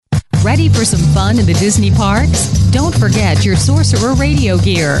Ready for some fun in the Disney parks? Don't forget your Sorcerer Radio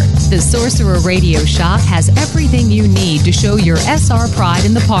gear. The Sorcerer Radio shop has everything you need to show your SR pride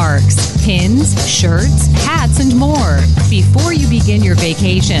in the parks. Pins, shirts, hats, and more. Before you begin your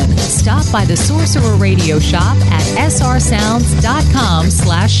vacation, stop by the Sorcerer Radio shop at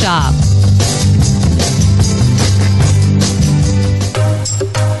srsounds.com/shop.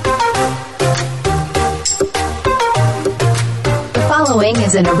 The following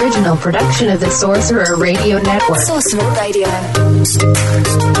is an original production of the Sorcerer Radio Network. Sorcerer Radio.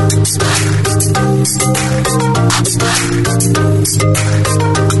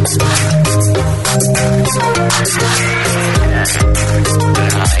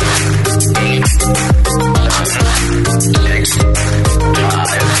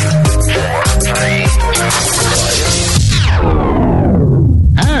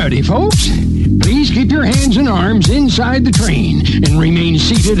 Howdy, folks. Please keep your hands and arms inside the train and remain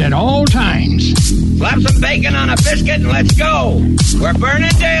seated at all times. Slap some bacon on a biscuit and let's go. We're burning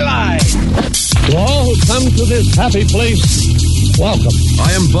daylight. To all who come to this happy place, welcome.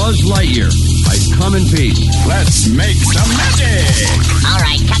 I am Buzz Lightyear. I come in peace. Let's make some magic. All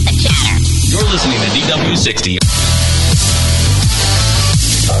right, cut the chatter. You're listening to DW60.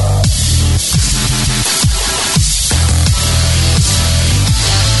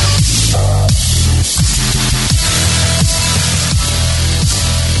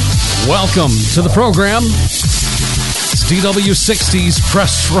 Welcome to the program. It's DW60's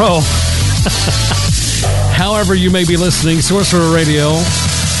Press Row. However you may be listening, Sorcerer Radio,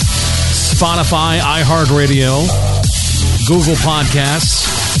 Spotify, iHeartRadio, Google Podcasts.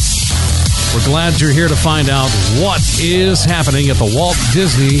 We're glad you're here to find out what is happening at the Walt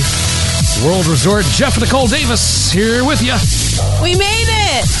Disney World Resort. Jeff and Nicole Davis here with you. We made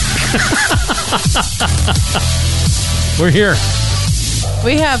it! We're here.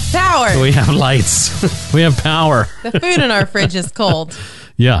 We have power. We have lights. We have power. The food in our fridge is cold.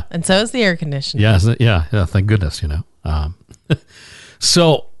 Yeah. And so is the air conditioning. Yeah, thank goodness,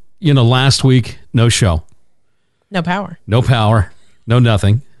 So, last week, no show. No power. No power. No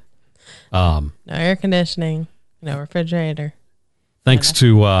nothing. No air conditioning. No refrigerator. Thanks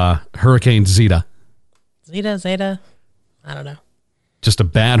to Hurricane Zeta. Zeta. I don't know. Just a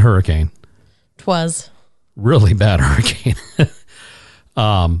bad hurricane. 'Twas. Really bad hurricane.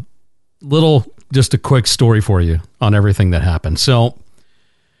 Just a quick story for you on everything that happened. So,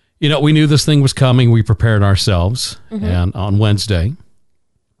 we knew this thing was coming. We prepared ourselves. Mm-hmm. And on Wednesday,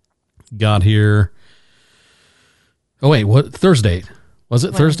 got here. Oh, wait, what? Thursday. Was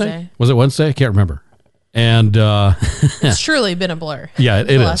it Wednesday. Thursday? Was it Wednesday? I can't remember. And it's truly been a blur. Yeah, it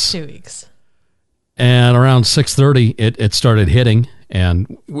is. The last 2 weeks. And around 6:30, it started hitting.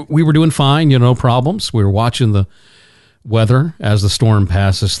 And we were doing fine, no problems. We were watching the weather as the storm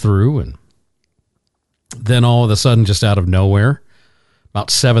passes through, and then all of a sudden, just out of nowhere, about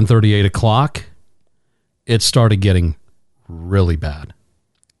 7:30, 8 o'clock, it started getting really bad.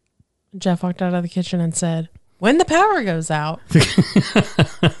 Jeff walked out of the kitchen and said, "When the power goes out,"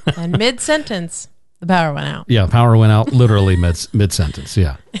 and mid-sentence, the power went out. Yeah, power went out literally mid-sentence.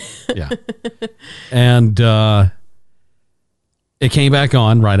 Yeah. And it came back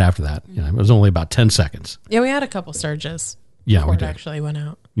on right after that. It was only about 10 seconds. Yeah, we had a couple surges. Yeah, we did. It actually went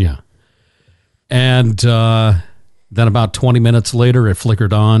out. Yeah. And then about 20 minutes later, it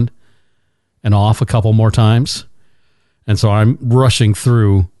flickered on and off a couple more times. And so I'm rushing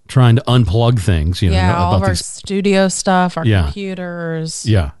through trying to unplug things. All of our studio stuff, our computers,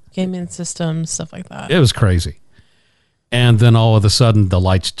 gaming systems, stuff like that. It was crazy. And then all of a sudden, the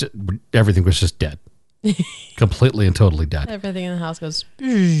lights, everything was just dead. Completely and totally dead. Everything in the house goes.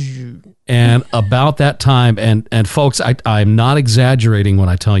 And about that time, and folks, I'm not exaggerating when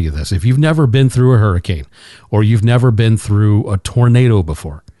I tell you this. If you've never been through a hurricane or you've never been through a tornado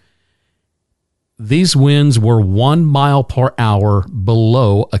before, these winds were 1 mile per hour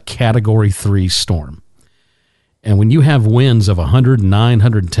below a Category 3 storm. And when you have winds of 109,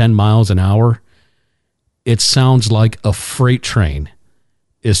 110 miles an hour, it sounds like a freight train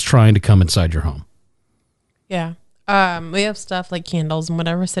is trying to come inside your home. Yeah. We have stuff like candles and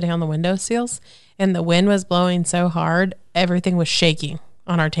whatever sitting on the window sills, and the wind was blowing so hard, everything was shaking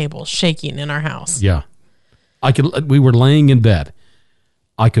on our table, shaking in our house. Yeah. We were laying in bed.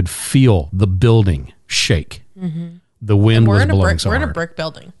 I could feel the building shake. Mm-hmm. The wind was blowing so hard. We're in a brick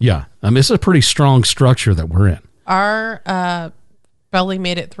building. Yeah. It's a pretty strong structure that we're in. Our building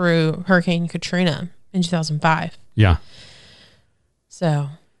made it through Hurricane Katrina in 2005. Yeah. So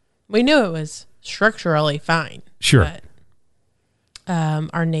we knew it was structurally fine. Sure.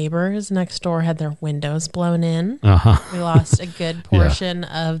 Our neighbors next door had their windows blown in. Uh-huh. We lost a good portion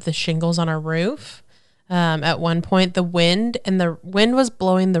of the shingles on our roof. At one point, the wind was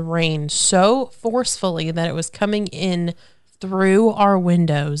blowing the rain so forcefully that it was coming in through our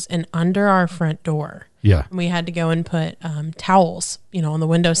windows and under our front door. Yeah. And we had to go and put towels, on the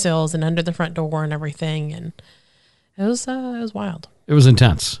windowsills and under the front door and everything. And it was wild. It was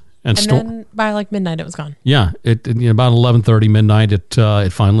intense. And then by like midnight, it was gone. Yeah. About 11:30 midnight,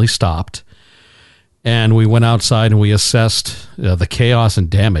 it finally stopped. And we went outside and we assessed the chaos and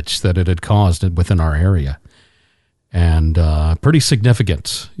damage that it had caused within our area. And pretty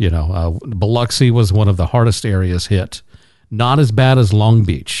significant. Biloxi was one of the hardest areas hit. Not as bad as Long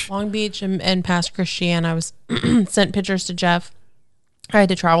Beach. Long Beach and past Christiane. I was sent pictures to Jeff. I had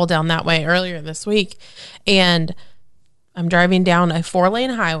to travel down that way earlier this week. And I'm driving down a 4-lane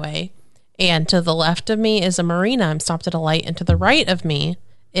highway. And to the left of me is a marina. I'm stopped at a light. And to the right of me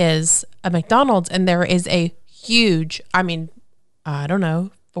is a McDonald's, and there is a huge,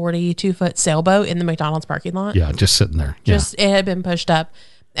 42-foot sailboat in the McDonald's parking lot. Yeah, just sitting there. It had been pushed up.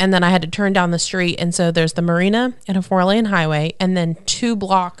 And then I had to turn down the street. And so there's the marina and a 4-lane highway. And then 2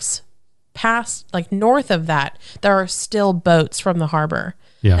 blocks past, like north of that, there are still boats from the harbor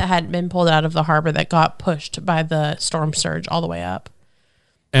that hadn't been pulled out of the harbor that got pushed by the storm surge all the way up.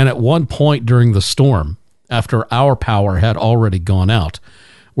 And at one point during the storm, after our power had already gone out,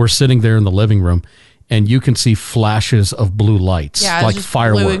 we're sitting there in the living room, and you can see flashes of blue lights, like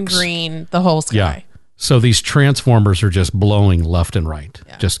fireworks. Blue and green, the whole sky. Yeah. So these transformers are just blowing left and right.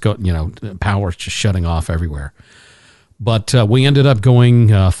 Yeah. Just power's just shutting off everywhere. But we ended up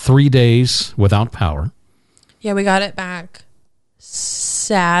going 3 days without power. Yeah, we got it back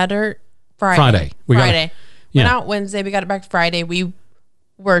Friday. Friday. Went out Wednesday. We got it back Friday. We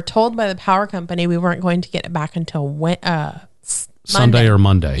were told by the power company we weren't going to get it back until Sunday or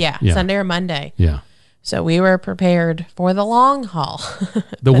Monday. Yeah, Sunday or Monday. Yeah. So we were prepared for the long haul.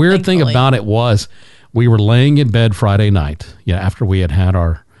 The weird thing about it was we were laying in bed Friday night, after we had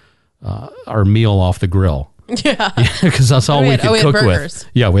our meal off the grill. Yeah. Because that's all we could cook with.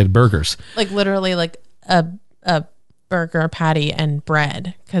 Yeah, we had burgers. Like literally like a burger patty and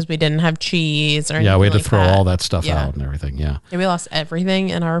bread because we didn't have cheese or anything. Yeah, we had to like throw that. all that stuff out and everything. Yeah. And we lost everything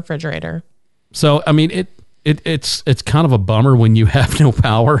in our refrigerator. So, it's kind of a bummer when you have no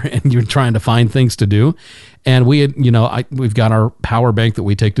power and you're trying to find things to do. And we had, we've got our power bank that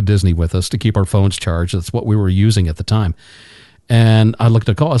we take to Disney with us to keep our phones charged. That's what we were using at the time. And I looked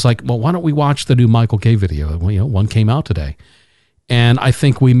at a call. I was like, well, why don't we watch the new Michael K video? Well, one came out today. And I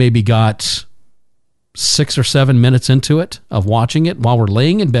think we maybe got 6 or 7 minutes into it of watching it while we're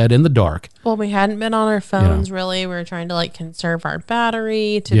laying in bed in the dark. Well, we hadn't been on our phones really. We were trying to conserve our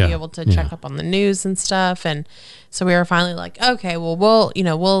battery to be able to check up on the news and stuff. And so we were finally like, okay, well, we'll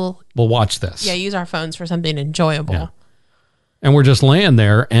watch this. Yeah, use our phones for something enjoyable. Yeah. And we're just laying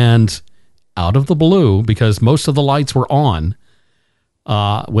there, and out of the blue, because most of the lights were on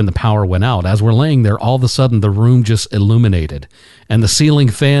when the power went out, as we're laying there, all of a sudden the room just illuminated and the ceiling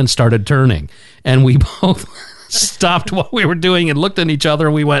fan started turning, and we both stopped what we were doing and looked at each other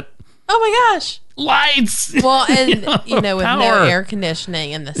and we went, oh my gosh, lights. Well, and with no air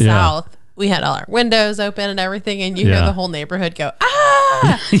conditioning in the South, we had all our windows open and everything, and you hear the whole neighborhood go,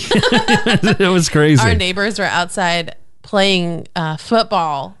 ah. It was crazy. Our neighbors were outside playing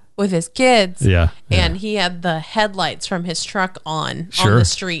football with his kids, and he had the headlights from his truck on the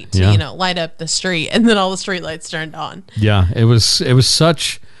street to light up the street, and then all the street lights turned on. Yeah, it was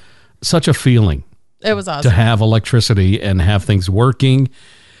such a feeling. It was awesome to have electricity and have things working.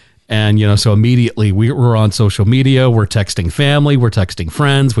 And so immediately we were on social media, we're texting family, we're texting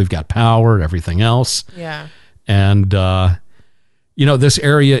friends, we've got power and everything else. Yeah. And this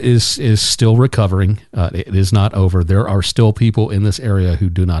area is still recovering. It is not over. There are still people in this area who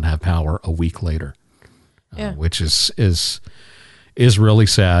do not have power a week later, which is really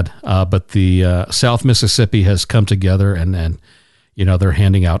sad. But the South Mississippi has come together, and they're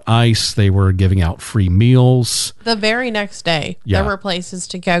handing out ice. They were giving out free meals. The very next day, there were places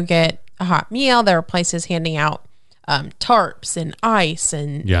to go get a hot meal. There were places handing out tarps and ice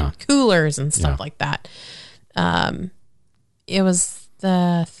and coolers and stuff like that. It was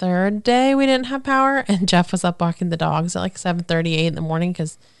the third day we didn't have power, and Jeff was up walking the dogs at 7:38 in the morning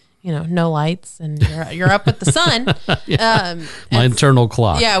because, no lights, and you're up with the sun. My internal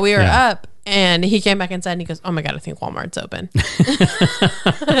clock. Yeah, we were up, and he came back inside and he goes, "Oh my God, I think Walmart's open."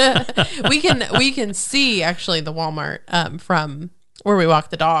 we can see actually the Walmart from where we walk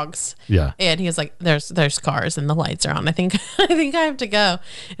the dogs. Yeah. And he was like, there's cars and the lights are on. I think I have to go.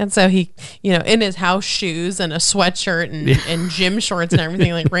 And so he, in his house shoes and a sweatshirt and gym shorts and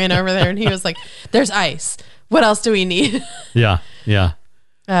everything, like ran over there and he was like, there's ice. What else do we need? Yeah. Yeah.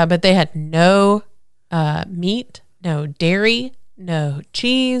 But they had no meat, no dairy, no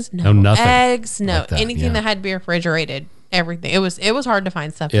cheese, no nothing eggs, no like anything that had to be refrigerated. Everything. It was hard to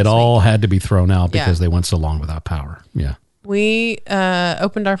find stuff. It all had to be thrown out because they went so long without power. Yeah. We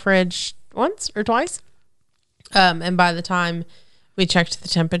opened our fridge once or twice. And by the time we checked the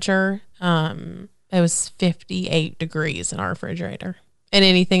temperature, it was 58 degrees in our refrigerator. And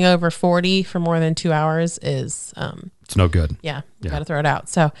anything over 40 for more than 2 hours is... it's no good. Yeah. Got to throw it out.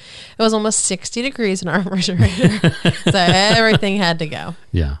 So it was almost 60 degrees in our refrigerator. So everything had to go.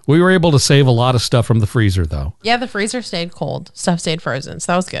 Yeah. We were able to save a lot of stuff from the freezer, though. Yeah, the freezer stayed cold. Stuff stayed frozen.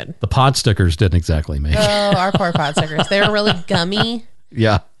 So that was good. The pot stickers didn't exactly make it. Oh, our poor pot stickers. They were really gummy.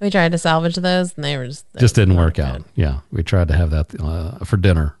 Yeah. We tried to salvage those, and they were just didn't work out. Yeah. We tried to have that for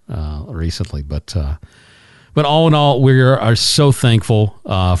dinner recently, but all in all, we are so thankful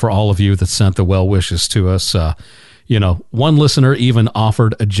for all of you that sent the well wishes to us. One listener even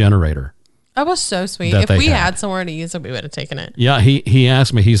offered a generator. That was so sweet. If we had somewhere to use it, we would have taken it. Yeah, he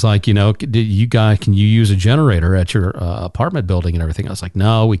asked me. He's like, can you use a generator at your apartment building and everything? I was like,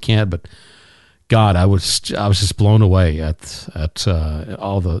 no, we can't. But God, I was just blown away at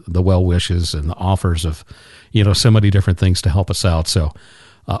all the well wishes and the offers of so many different things to help us out. So.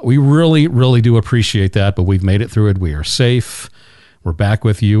 We really, really do appreciate that, but we've made it through it. We are safe. We're back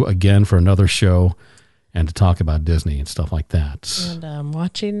with you again for another show and to talk about Disney and stuff like that. And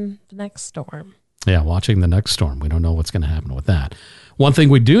watching the next storm. Yeah, watching the next storm. We don't know what's going to happen with that. One thing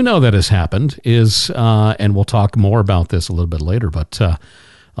we do know that has happened is, and we'll talk more about this a little bit later, but the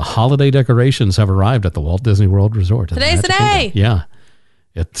holiday decorations have arrived at the Walt Disney World Resort. Today's the day. Yeah.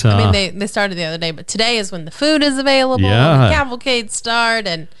 They started the other day, but today is when the food is available and the cavalcades start,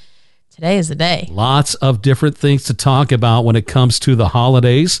 and today is the day. Lots of different things to talk about when it comes to the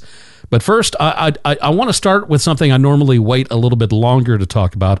holidays. But first, I want to start with something I normally wait a little bit longer to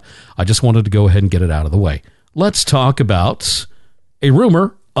talk about. I just wanted to go ahead and get it out of the way. Let's talk about a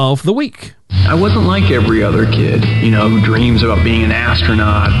rumor of the week. I wasn't like every other kid, who dreams about being an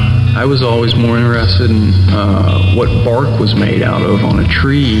astronaut. I was always more interested in what bark was made out of on a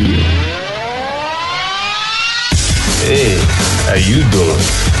tree. Hey, how you doing?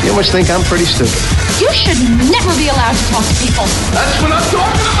 You must think I'm pretty stupid. You should never be allowed to talk to people. That's what I'm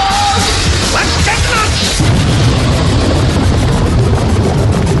talking about! Let's get nuts!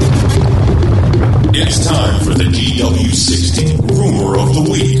 It's time for the DW60 Rumor of the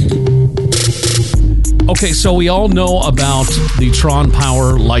Week. Okay, so we all know about the Tron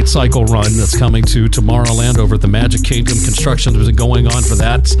Power Light Cycle run that's coming to Tomorrowland over at the Magic Kingdom. Construction has been going on for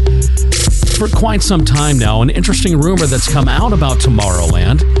that for quite some time now. An interesting rumor that's come out about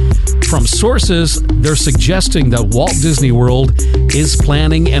Tomorrowland. From sources, they're suggesting that Walt Disney World is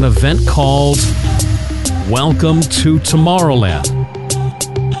planning an event called Welcome to Tomorrowland.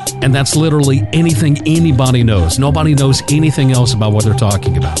 And that's literally anything anybody knows. Nobody knows anything else about what they're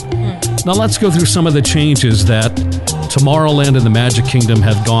talking about. Now let's go through some of the changes that Tomorrowland and the Magic Kingdom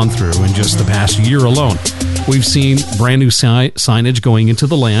have gone through in just the past year alone. We've seen brand new signage going into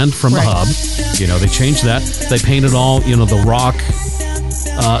the land from the hub. They changed that. They painted all, the rock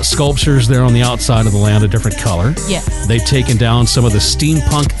sculptures there on the outside of the land a different color. Yes. They've taken down some of the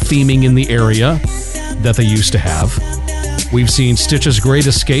steampunk theming in the area that they used to have. We've seen Stitch's Great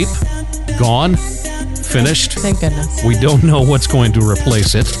Escape gone, finished. Thank goodness. We don't know what's going to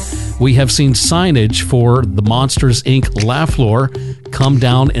replace it. We have seen signage for the Monsters, Inc. laugh floor come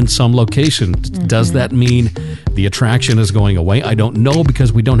down in some locations. Mm-hmm. Does that mean the attraction is going away? I don't know,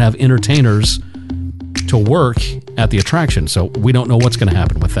 because we don't have entertainers to work at the attraction, so we don't know what's going to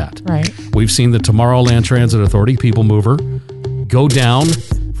happen with that. Right. We've seen the Tomorrowland Transit Authority People Mover go down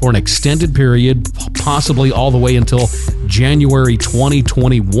for an extended period, possibly all the way until January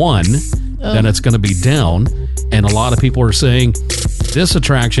 2021. Then it's going to be down, and a lot of people are saying this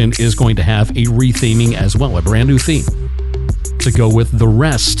attraction is going to have a retheming as well, a brand new theme to go with the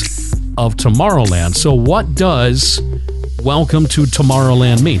rest of Tomorrowland. So what does Welcome to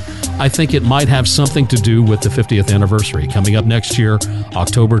Tomorrowland mean? I think it might have something to do with the 50th anniversary coming up next year,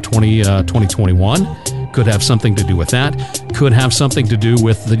 October 2021. Could have something to do with that. Could have something to do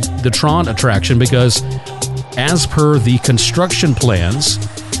with the Tron attraction, because as per the construction plans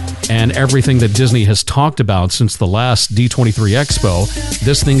and everything that Disney has talked about since the last D23 Expo,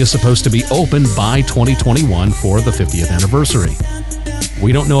 this thing is supposed to be open by 2021 for the 50th anniversary.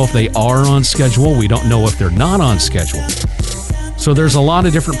 We don't know if they are on schedule. We don't know if they're not on schedule. So there's a lot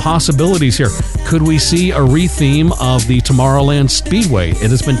of different possibilities here. Could we see a retheme of the Tomorrowland Speedway? It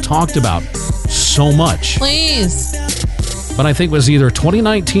has been talked about so much. Please. But I think it was either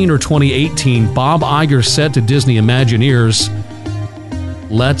 2019 or 2018, Bob Iger said to Disney Imagineers,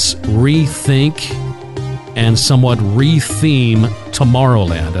 let's rethink and somewhat retheme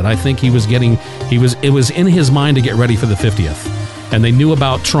Tomorrowland. And I think it was in his mind to get ready for the 50th. And they knew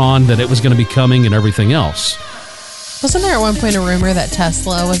about Tron, that it was going to be coming and everything else. Wasn't there at one point a rumor that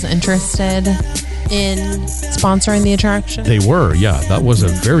Tesla was interested in sponsoring the attraction? They were, yeah. That was a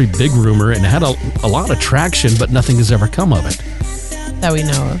very big rumor and it had a lot of traction, but nothing has ever come of it. That we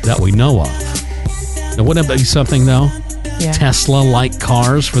know of. That we know of. Now, wouldn't it be something, though? Yeah. Tesla-like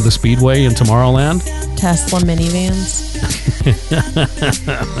cars for the Speedway in Tomorrowland? Tesla minivans.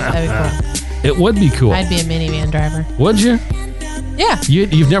 That'd be cool. It would be cool. I'd be a minivan driver. Would you? Yeah.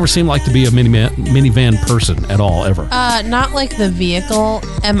 You've never seemed like to be a minivan person at all, ever. Not like the vehicle,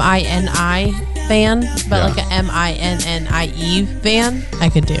 M-I-N-I van, but like a M-I-N-N-I-E van, I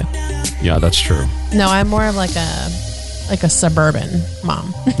could do. Yeah, that's true. No, I'm more of like a suburban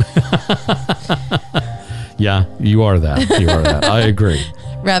mom. Yeah, you are that. You are that. I agree.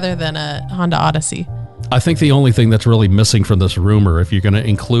 Rather than a Honda Odyssey. I think the only thing that's really missing from this rumor, if you're going to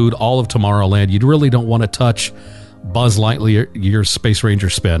include all of Tomorrowland, you really don't want to touch Buzz Lightyear's Space Ranger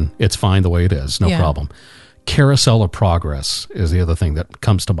spin. It's fine the way it is. No problem. Carousel of Progress is the other thing that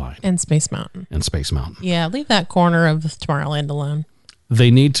comes to mind. And Space Mountain. Yeah, leave that corner of Tomorrowland alone.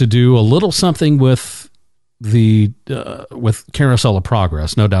 They need to do a little something with with Carousel of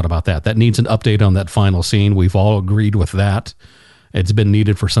Progress, no doubt about that. That needs an update on that final scene. We've all agreed with that. It's been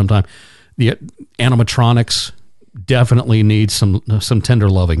needed for some time. The animatronics definitely need some tender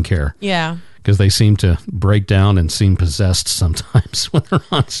loving care. Yeah. Because they seem to break down and seem possessed sometimes when they're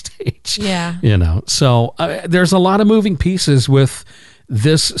on stage. Yeah. So there's a lot of moving pieces with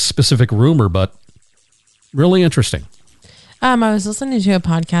this specific rumor, but really interesting. I was listening to a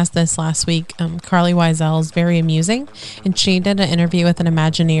podcast this last week. Carly Wiesel's very amusing, and she did an interview with an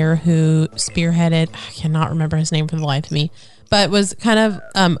Imagineer who spearheaded, I cannot remember his name for the life of me, but was kind of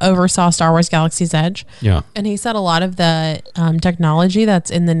oversaw Star Wars Galaxy's Edge. Yeah. And he said a lot of the technology that's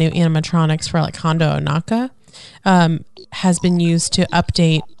in the new animatronics for like Hondo Ohnaka has been used to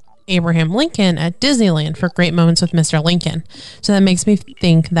update Abraham Lincoln at Disneyland for Great Moments with Mr. Lincoln. So that makes me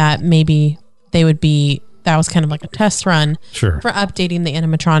think that maybe that was kind of like a test run for updating the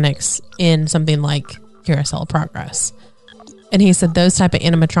animatronics in something like Carousel of Progress. And he said those type of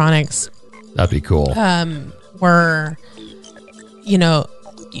animatronics... That'd be cool. Were...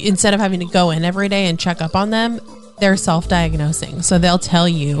 instead of having to go in every day and check up on them, they're self-diagnosing. So they'll tell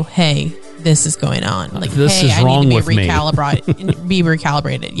you, hey, this is going on. Like, this is wrong with me. Be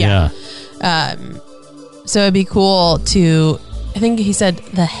recalibrated. Yeah. So it'd be cool to... I think he said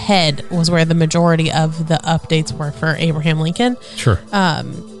the head was where the majority of the updates were for Abraham Lincoln. Sure.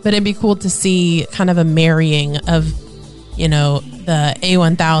 But it'd be cool to see kind of a marrying of, the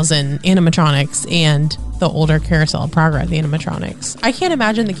A1000 animatronics and the older Carousel of Progress animatronics. I can't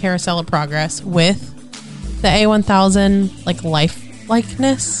imagine the Carousel of Progress with the A1000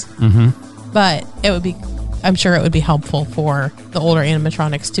 likeness, but I'm sure it would be helpful for the older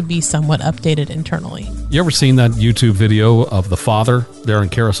animatronics to be somewhat updated internally. You ever seen that YouTube video of the father there in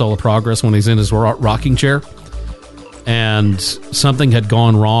Carousel of Progress when he's in his rocking chair? And something had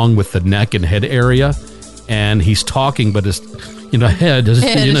gone wrong with the neck and head area, and he's talking, but his head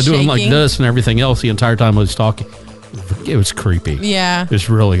is doing like this and everything else the entire time he was talking. It was creepy. Yeah.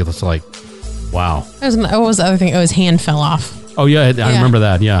 It's like, wow. What was the other thing? Oh, his hand fell off. Oh, yeah. I remember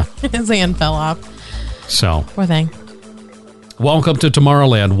that. Yeah. His hand fell off. So. Poor thing. Welcome to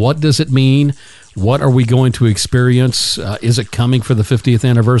Tomorrowland. What does it mean? What are we going to experience? Is it coming for the 50th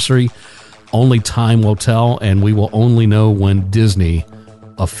anniversary? Only time will tell, and we will only know when Disney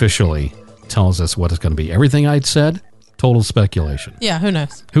officially tells us what it's going to be. Everything I'd said, total speculation. Yeah, who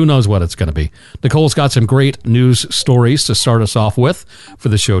knows? Who knows what it's going to be? Nicole's got some great news stories to start us off with for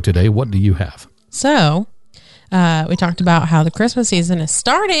the show today. What do you have? So, we talked about how the Christmas season is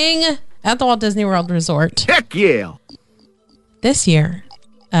starting at the Walt Disney World Resort. Heck yeah! This year,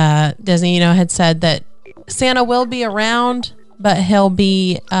 Disney, had said that Santa will be around, but he'll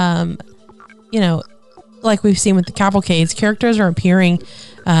be, like we've seen with the cavalcades, characters are appearing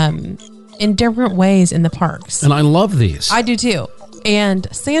in different ways in the parks. And I love these. I do too. And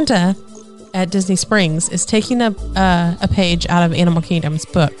Santa at Disney Springs is taking a page out of Animal Kingdom's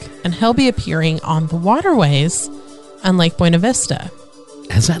book, and he'll be appearing on the waterways on Lake Buena Vista.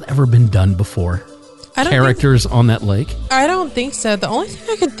 Has that ever been done before? Characters on that lake? I don't think so. The only thing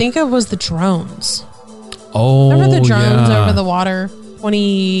I could think of was the drones. Oh, remember the drones over the water?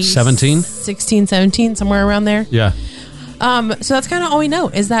 2016, 17, somewhere around there. Yeah. So that's kind of all we know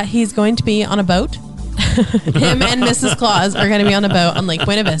is that he's going to be on a boat. Him and Mrs. Claus are going to be on a boat on Lake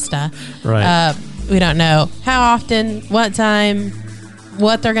Buena Vista. Right. We don't know how often, what time,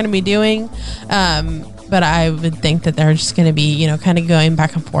 what they're going to be doing. But I would think that they're just going to be, kind of going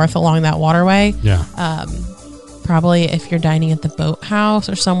back and forth along that waterway. Yeah. Probably if you're dining at the boathouse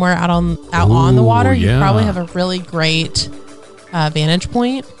or somewhere out on the water, you probably have a really great vantage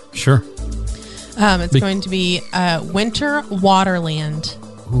point. Sure. It's going to be Winter Waterland.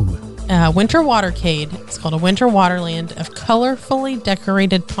 Winter Watercade. It's called a Winter Waterland of colorfully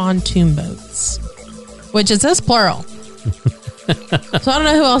decorated pontoon boats, which it says plural. So I don't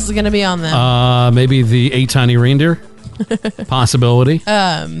know who else is going to be on them. Maybe the 8 tiny reindeer. Possibility.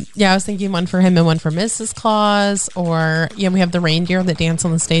 I was thinking one for him and one for Mrs. Claus, or we have the reindeer that dance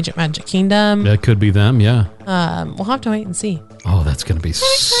on the stage at Magic Kingdom. That could be them. Yeah. We'll have to wait and see. Oh, that's going to be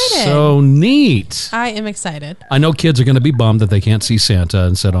so neat. I am excited. I know kids are going to be bummed that they can't see Santa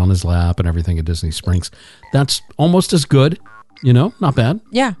and sit on his lap and everything at Disney Springs. That's almost as good. Not bad.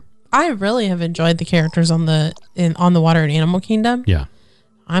 Yeah. I really have enjoyed the characters on the water at Animal Kingdom. Yeah.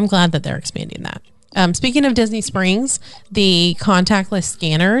 I'm glad that they're expanding that. Speaking of Disney Springs, the contactless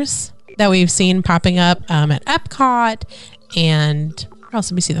scanners that we've seen popping up at Epcot and where else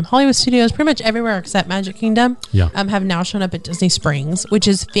did we see them? Hollywood Studios, pretty much everywhere except Magic Kingdom, have now shown up at Disney Springs, which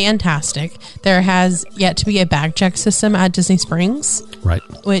is fantastic. There has yet to be a bag check system at Disney Springs. Right.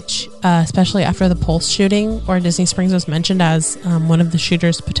 Which, especially after the Pulse shooting, where Disney Springs was mentioned as one of the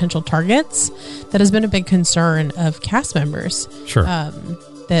shooter's potential targets, that has been a big concern of cast members. Sure.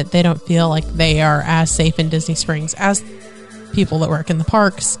 That they don't feel like they are as safe in Disney Springs as people that work in the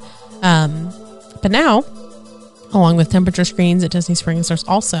parks. But now, along with temperature screens at Disney Springs, there's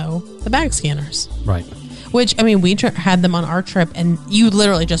also the bag scanners. Right. Which, we had them on our trip, and you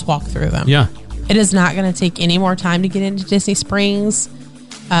literally just walk through them. Yeah. It is not going to take any more time to get into Disney Springs.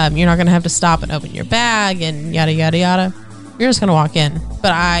 You're not going to have to stop and open your bag and yada, yada, yada. You're just going to walk in.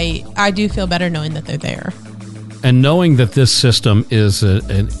 But I do feel better knowing that they're there. And knowing that this system is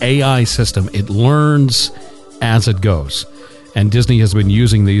an AI system, it learns as it goes. And Disney has been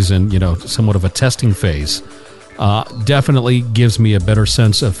using these in, somewhat of a testing phase. Definitely gives me a better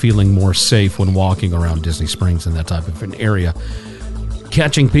sense of feeling more safe when walking around Disney Springs in that type of an area.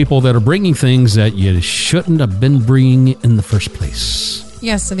 Catching people that are bringing things that you shouldn't have been bringing in the first place.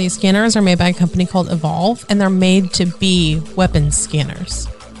 Yes, so these scanners are made by a company called Evolve, and they're made to be weapons scanners.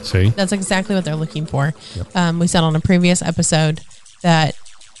 See? That's exactly what they're looking for. Yep. We said on a previous episode that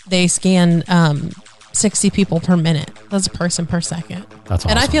they scan 60 people per minute. That's a person per second. That's awesome.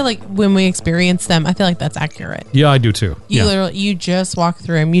 And I feel like when we experience them, I feel like that's accurate. Yeah, I do too. You just walk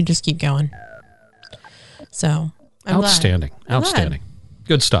through them. You just keep going. So, Outstanding. Outstanding.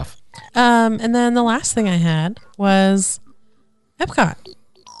 Good stuff. And then the last thing I had was Epcot.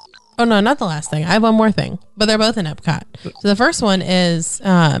 Oh, no, not the last thing. I have one more thing, but they're both in Epcot. So the first one is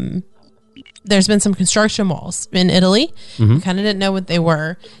there's been some construction walls in Italy. Mm-hmm. Kind of didn't know what they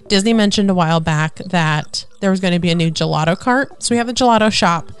were. Disney mentioned a while back that there was going to be a new gelato cart. So we have the gelato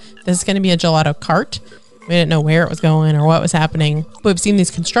shop. This is going to be a gelato cart. We didn't know where it was going or what was happening. But we've seen these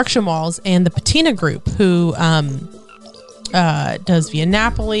construction walls, and the Patina Group, who does Via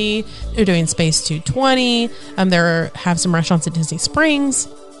Napoli, they're doing Space 220. They have some restaurants at Disney Springs.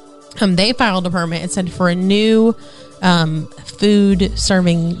 They filed a permit and said for a new food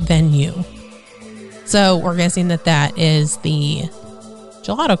serving venue. So we're guessing that is the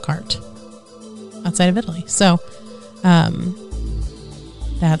gelato cart outside of Italy. So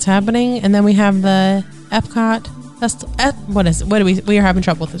that's happening. And then we have the Epcot what is it? We were having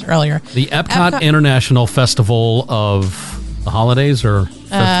trouble with this earlier. The Epcot International Festival of the Holidays, or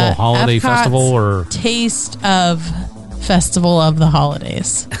Holiday Epcot's Festival, or Taste of Festival of the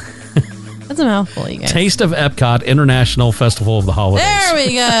Holidays. That's a mouthful, you guys. Taste of Epcot International Festival of the Holidays. There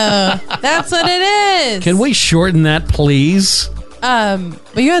we go. That's what it is. Can we shorten that, please? But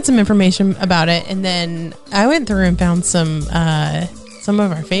you had some information about it, and then I went through and found some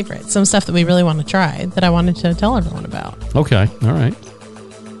of our favorites, some stuff that we really want to try that I wanted to tell everyone about. Okay, all right.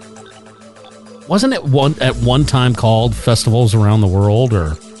 Wasn't it at one time called Festivals Around the World,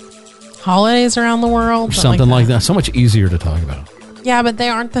 or Holidays Around the World? Or something like that. So much easier to talk about. Yeah, but they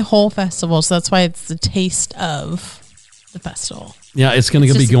aren't the whole festival, so that's why it's the taste of the festival. Yeah, it's going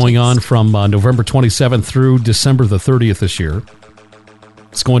to be going on from November 27th through December the 30th this year.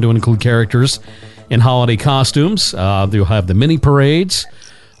 It's going to include characters in holiday costumes. They'll have the mini parades,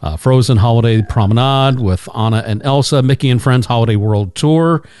 Frozen Holiday Promenade with Anna and Elsa, Mickey and Friends Holiday World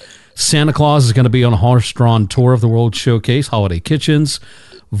Tour, Santa Claus is going to be on a horse-drawn tour of the World Showcase, Holiday Kitchens,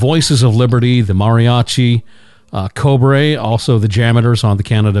 Voices of Liberty, the Mariachi, Cobre, also the Jameters on the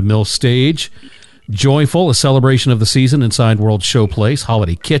Canada Mill stage. Joyful, a celebration of the season inside World Showplace,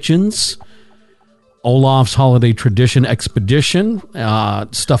 Holiday Kitchens. Olaf's Holiday Tradition Expedition,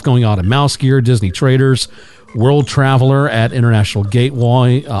 stuff going on at Mouse Gear, Disney Traders, World Traveler at International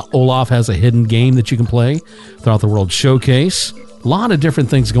Gateway. Olaf has a hidden game that you can play throughout the World Showcase. A lot of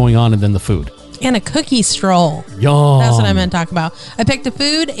different things going on, and then the food. And a cookie stroll. Yum. That's what I meant to talk about. I picked a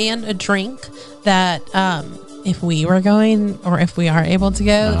food and a drink that if we were going or if we are able to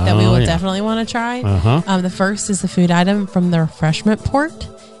go, that we will definitely want to try. The first is the food item from the refreshment port.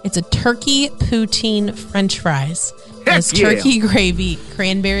 It's a turkey poutine French fries. It's turkey gravy,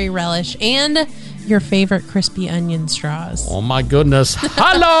 cranberry relish, and your favorite crispy onion straws. Oh my goodness.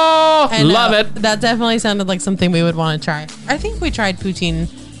 Hello! Love it. That definitely sounded like something we would want to try. I think we tried poutine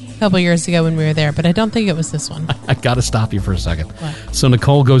a couple years ago when we were there, but I don't think it was this one. I got to stop you for a second. What? So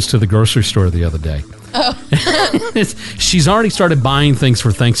Nicole goes to the grocery store the other day. Oh. She's already started buying things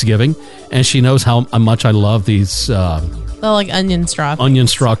for Thanksgiving, and she knows how much I love these... the like onion straw.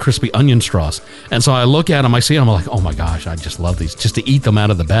 Crispy onion straws. And so I look at them, I see them, I'm like, oh my gosh, I just love these, just to eat them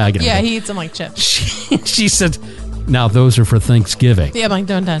out of the bag. And yeah, he eats them like chips. She said, now those are for Thanksgiving. Yeah, I'm like,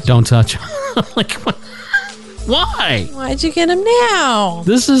 don't touch them. Don't touch them. I'm like, why? Why'd you get them now?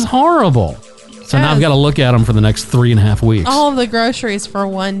 This is horrible. So now I've got to look at them for the next 3.5 weeks. All of the groceries for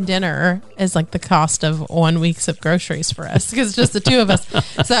one dinner is like the cost of 1 week's of groceries for us because it's just the two of us.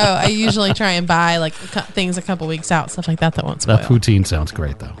 So I usually try and buy like things a couple weeks out, stuff like that won't spoil. That poutine sounds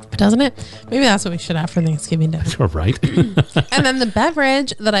great though. Doesn't it? Maybe that's what we should have for Thanksgiving dinner. Right. And then the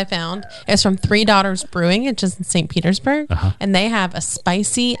beverage that I found is from Three Daughters Brewing, which is in St. Petersburg. And they have a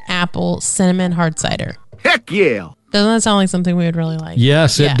spicy apple cinnamon hard cider. Heck yeah. Doesn't that sound like something we would really like?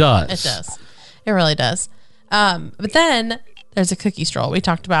 Yes, it does. It does. It really does. But then there's a cookie stroll. We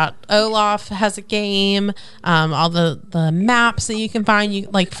talked about Olaf has a game, all the maps that you can find. You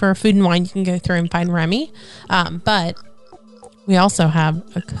like for Food and Wine, you can go through and find Remy. But we also have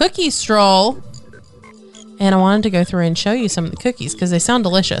a cookie stroll. And I wanted to go through and show you some of the cookies because they sound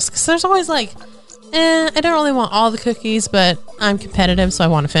delicious. Because there's always like, I don't really want all the cookies, but I'm competitive, so I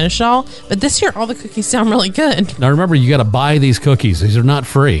want to finish it all. But this year, all the cookies sound really good. Now remember, you got to buy these cookies. These are not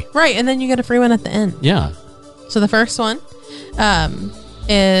free. Right, and then you get a free one at the end. Yeah. So the first one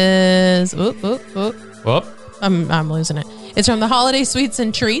is... I'm losing it. It's from the Holiday Sweets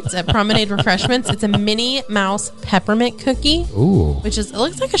and Treats at Promenade Refreshments. It's a Minnie Mouse peppermint cookie. Ooh. Which is, it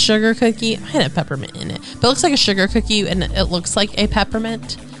looks like a sugar cookie. I had a peppermint in it. But it looks like a sugar cookie, and it looks like a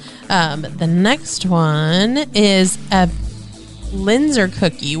peppermint. The next one is a Linzer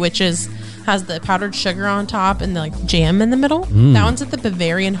cookie, which has the powdered sugar on top and the like jam in the middle. That one's at the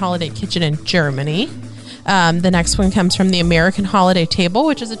Bavarian Holiday Kitchen in Germany. The next one comes from the American Holiday Table,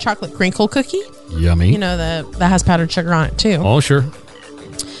 which is a chocolate crinkle cookie. Yummy. You know, that has powdered sugar on it too. Oh, sure.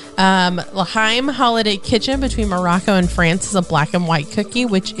 L'Haim Holiday Kitchen between Morocco and France is a black and white cookie,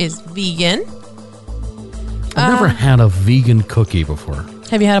 which is vegan. I've never had a vegan cookie before.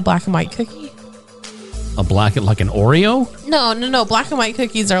 Have you had a black and white cookie? A black, like an Oreo? No. Black and white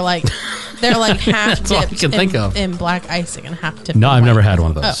cookies are like, they're like half That's all I can think of. in black icing and half dipped. No, I've never had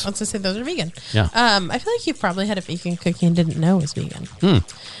one of those. Oh, let's just say those are vegan. Yeah. I feel like you've probably had a vegan cookie and didn't know it was vegan.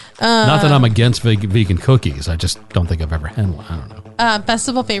 Not that I'm against vegan cookies. I just don't think I've ever had one. I don't know.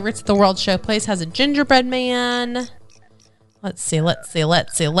 Festival favorites at the World Showplace has a gingerbread man. Let's see.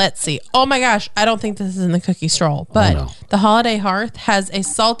 Oh my gosh, I don't think this is in the cookie stroll, but the Holiday Hearth has a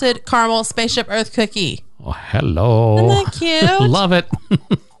salted caramel Spaceship Earth cookie. Oh, hello. Isn't that cute? Love it.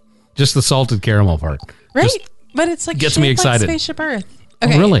 Just the salted caramel part. Right? Just but it's like gets me excited. Like Spaceship Earth.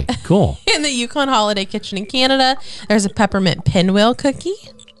 Okay. Oh, really? Cool. In the Yukon Holiday Kitchen in Canada, there's a peppermint pinwheel cookie.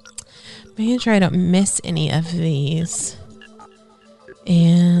 Making sure I don't miss any of these.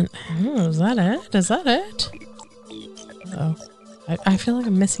 And is that it? Oh, I feel like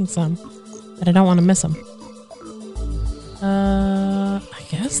I'm missing some, but I don't want to miss them. I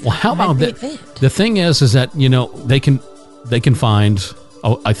guess. Well, how about that? The thing is that they can find.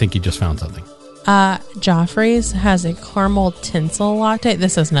 Oh, I think you just found something. Joffrey's has a caramel tinsel latte.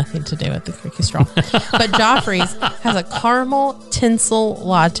 This has nothing to do with the cookie straw, but Joffrey's has a caramel tinsel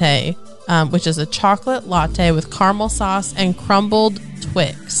latte, which is a chocolate latte with caramel sauce and crumbled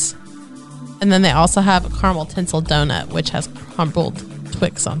Twix. And then they also have a caramel tinsel donut, which has crumbled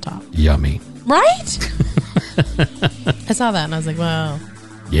Twix on top. Yummy. Right? I saw that and I was like, wow.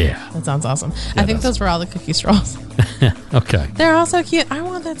 Yeah. That sounds awesome. I think those were all the cookie strolls. Okay. They're also cute. I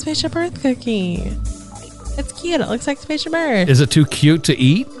want that Spaceship Earth cookie. It's It's cute. It looks like Spaceship Earth. Is it too cute to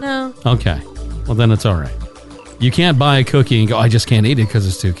eat? No. Okay. Well, then it's all right. You can't buy a cookie and go, I just can't eat it because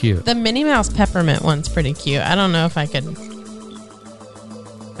it's too cute. The Minnie Mouse peppermint one's pretty cute. I don't know if I could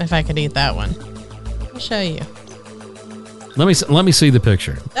eat that one. I'll show you. Let me see the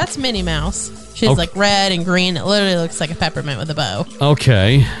picture. That's Minnie Mouse. She's like red and green. It literally looks like a peppermint with a bow.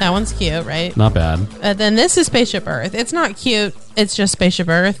 Okay. That one's cute, right? Not bad. Then this is Spaceship Earth. It's not cute. It's just Spaceship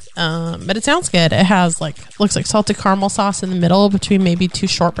Earth. But it sounds good. It has looks like salted caramel sauce in the middle between maybe 2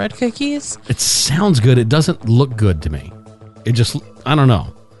 shortbread cookies. It sounds good. It doesn't look good to me. It just, I don't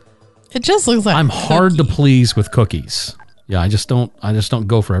know. It just looks like I'm hard to please with cookies. Yeah, I just don't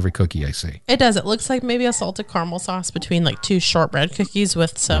go for every cookie I see. It does. It looks like maybe a salted caramel sauce between 2 shortbread cookies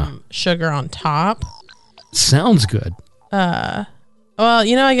with some sugar on top. Sounds good. Well,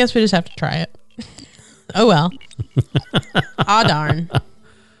 I guess we just have to try it. Oh well. Ah darn.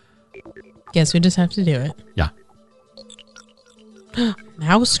 Guess we just have to do it. Yeah.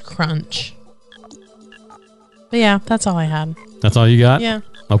 Mouse Crunch. But yeah, that's all I had. That's all you got? Yeah.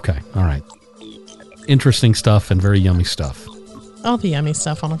 Okay. All right. Interesting stuff and very yummy stuff. All the yummy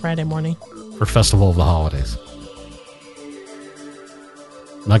stuff on a Friday morning. For Festival of the Holidays.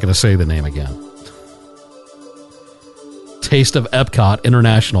 I'm not going to say the name again. Taste of Epcot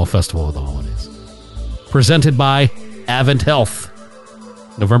International Festival of the Holidays. Presented by Avent Health.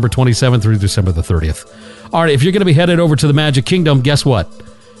 November 27th through December the 30th. All right, if you're going to be headed over to the Magic Kingdom, guess what?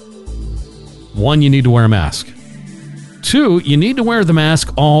 1, you need to wear a mask. 2, you need to wear the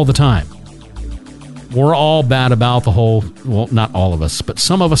mask all the time. We're all bad about the whole, well, not all of us, but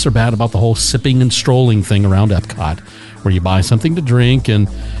some of us are bad about the whole sipping and strolling thing around Epcot, where you buy something to drink and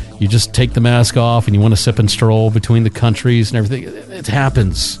you just take the mask off and you want to sip and stroll between the countries and everything. It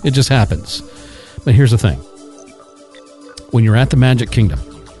happens. It just happens. But here's the thing. When you're at the Magic Kingdom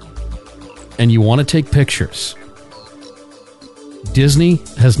and you want to take pictures, Disney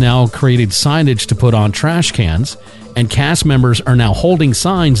has now created signage to put on trash cans, and cast members are now holding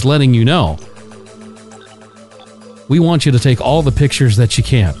signs letting you know, we want you to take all the pictures that you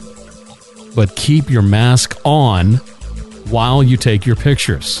can, but keep your mask on while you take your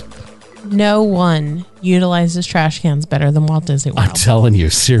pictures. No one utilizes trash cans better than Walt Disney World. I'm telling you,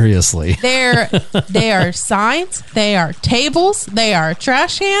 seriously. They are signs, they are tables, they are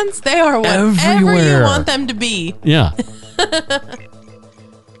trash cans, they are whatever everywhere you want them to be. Yeah.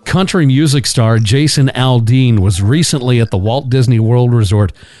 Country music star Jason Aldean was recently at the Walt Disney World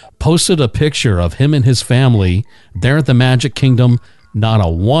Resort, posted a picture of him and his family there at the Magic Kingdom, not a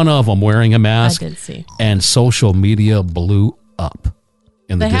one of them wearing a mask. I did see. And social media blew up.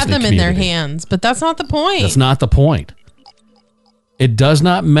 They have them in their hands, but that's not the point. That's not the point. It does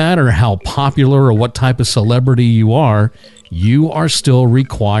not matter how popular or what type of celebrity you are still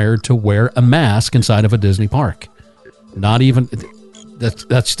required to wear a mask inside of a Disney park. Not even, that's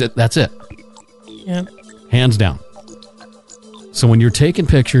it. Yeah. Hands down. So when you're taking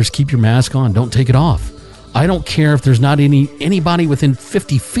pictures, keep your mask on. Don't take it off. I don't care if there's not anybody within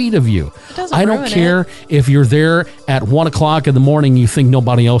 50 feet of you. I don't care if you're there at 1 o'clock in the morning, you think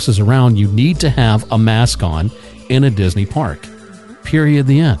nobody else is around. You need to have a mask on in a Disney park. Period.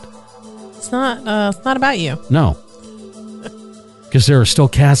 The end. It's not about you. No. Because there are still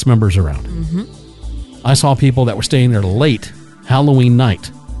cast members around. Mm-hmm. I saw people that were staying there late Halloween night,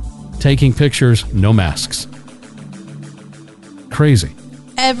 taking pictures, no masks. Crazy.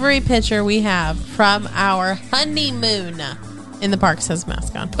 Every picture we have from our honeymoon in the park says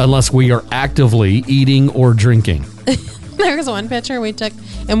mask on. Unless we are actively eating or drinking. There's one picture we took,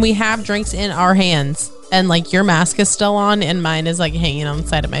 and we have drinks in our hands, and your mask is still on, and mine is hanging on the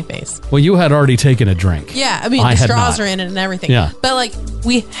side of my face. Well, you had already taken a drink. Yeah, I mean, the straws are in it and everything. Yeah. But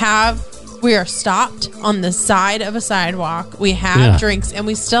we are stopped on the side of a sidewalk. We have drinks, and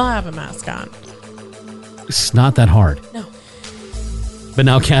we still have a mask on. It's not that hard. No. But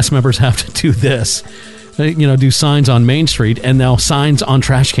now cast members have to do this. Do signs on Main Street and now signs on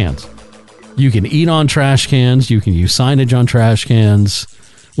trash cans. You can eat on trash cans. You can use signage on trash cans.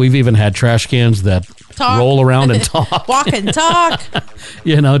 We've even had trash cans that roll around and talk. Walk and talk.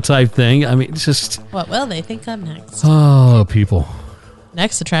 Type thing. I mean, it's just... What will they think of next? Oh, people.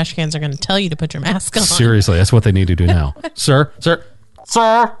 Next, the trash cans are going to tell you to put your mask on. Seriously, that's what they need to do now. Sir, put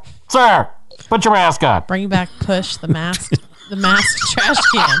your mask on. Bring back Push, the mask. The masked trash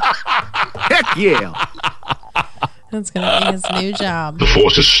can. Heck yeah. That's going to be his new job. The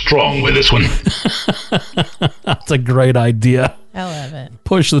force is strong with this one. That's a great idea. I love it.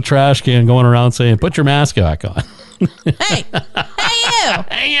 Push the trash can going around saying, put your mask back on. Hey you.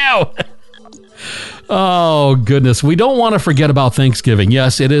 Hey you. Oh, goodness. We don't want to forget about Thanksgiving.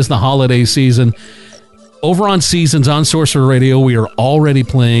 Yes, it is the holiday season. Over on Seasons on Sorcerer Radio, we are already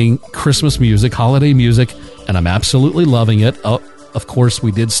playing Christmas music, holiday music, and I'm absolutely loving it. Of course,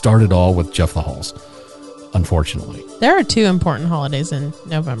 we did start it all with Jeff the Halls, unfortunately. There are 2 important holidays in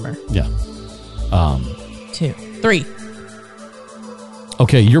November. Yeah. 2. 3.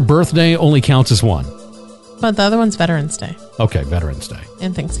 Okay, your birthday only counts as 1. But the other one's Veterans Day. Okay, Veterans Day.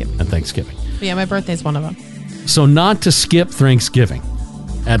 And Thanksgiving. But yeah, my birthday's one of them. So not to skip Thanksgiving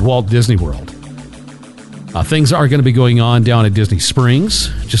at Walt Disney World. Things are going to be going on down at Disney Springs.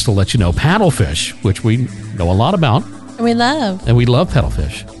 Just to let you know, paddlefish, which we know a lot about. And we love. And we love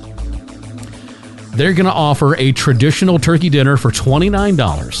paddlefish. They're going to offer a traditional turkey dinner for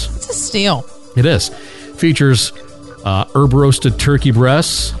 $29. It's a steal. It is. Features herb roasted turkey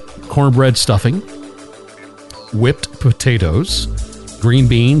breasts, cornbread stuffing, whipped potatoes, green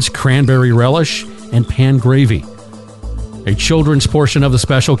beans, cranberry relish, and pan gravy. A children's portion of the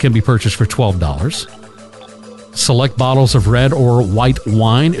special can be purchased for $12. Select bottles of red or white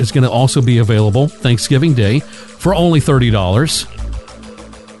wine is going to also be available Thanksgiving Day for only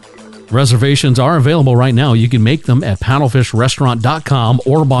 $30. Reservations are available right now. You can make them at paddlefishrestaurant.com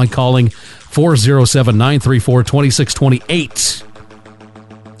or by calling 407-934-2628.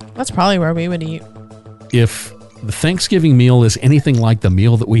 That's probably where we would eat. If the Thanksgiving meal is anything like the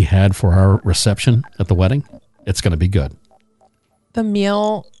meal that we had for our reception at the wedding, it's going to be good. The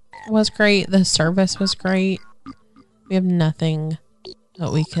meal was great. The service was great. We have nothing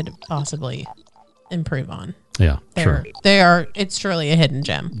that we could possibly improve on. Yeah, sure. It's truly a hidden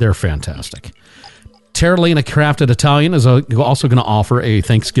gem. They're fantastic. Terralina Crafted Italian is also going to offer a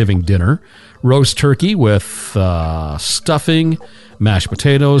Thanksgiving dinner. Roast turkey with stuffing, mashed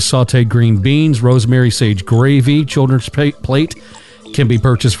potatoes, sauteed green beans, rosemary sage gravy. Children's plate can be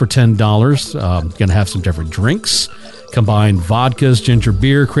purchased for $10. Going to have some different drinks. Combined vodkas, ginger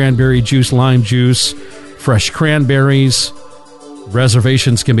beer, cranberry juice, lime juice, fresh cranberries.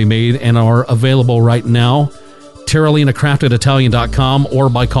 Reservations can be made and are available right now. TerralinaCraftedItalian.com or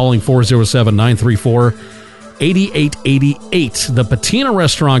by calling 407-934-8888. The Patina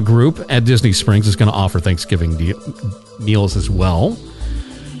Restaurant Group at Disney Springs is going to offer Thanksgiving meals as well.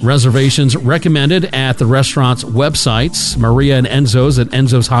 Reservations recommended at the restaurant's websites. Maria and Enzo's at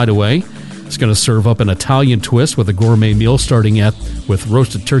Enzo's Hideaway. It's going to serve up an Italian twist with a gourmet meal starting with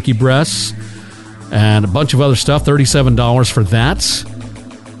roasted turkey breasts and a bunch of other stuff. $37 for that.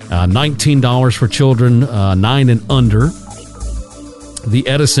 $19 for children 9 and under. The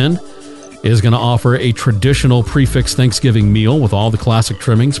Edison is going to offer a traditional prefix Thanksgiving meal with all the classic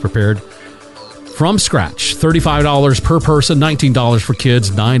trimmings prepared from scratch. $35 per person, $19 for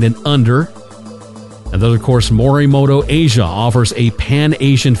kids 9 and under. And then, of course, Morimoto Asia offers a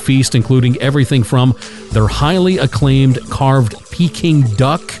Pan-Asian feast, including everything from their highly acclaimed carved Peking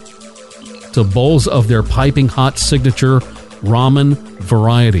duck to bowls of their piping hot signature ramen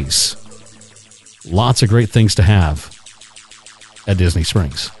varieties. Lots of great things to have at Disney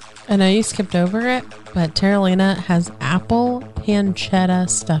Springs. I know you skipped over it, but Terralina has apple pancetta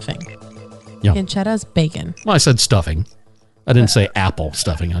stuffing. Yeah. Pancetta is bacon. Well, I said stuffing. I didn't say apple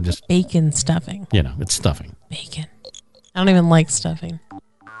stuffing. I just... Bacon stuffing. It's stuffing. Bacon. I don't even like stuffing.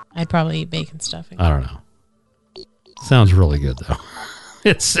 I'd probably eat bacon stuffing. I don't know. Sounds really good, though.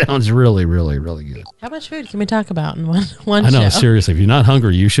 It sounds really, really, really good. How much food can we talk about in one show? I know, seriously. If you're not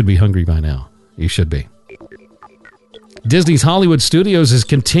hungry, you should be hungry by now. You should be. Disney's Hollywood Studios is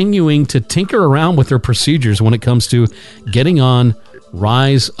continuing to tinker around with their procedures when it comes to getting on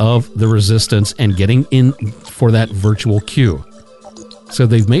Rise of the Resistance and getting in for that virtual queue. So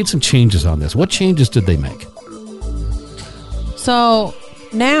they've made some changes on this. What changes did they make? So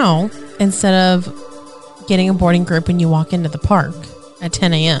now, instead of getting a boarding group when you walk into the park at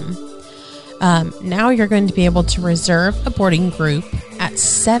 10 a.m., now you're going to be able to reserve a boarding group at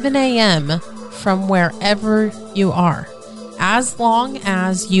 7 a.m. from wherever you are, as long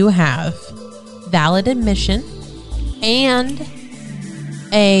as you have valid admission and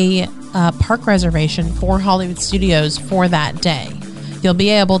a park reservation for Hollywood Studios for that day. You'll be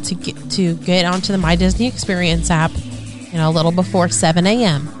able to get onto the My Disney Experience app, a little before 7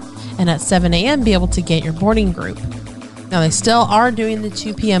 a.m. and at 7 a.m. be able to get your boarding group. Now, they still are doing the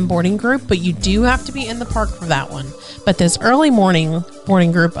 2 p.m. boarding group, but you do have to be in the park for that one. But this early morning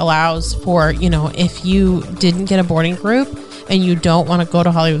boarding group allows for, if you didn't get a boarding group and you don't want to go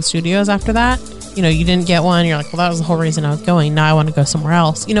to Hollywood Studios after that, you didn't get one, you're like, well, that was the whole reason I was going. Now I want to go somewhere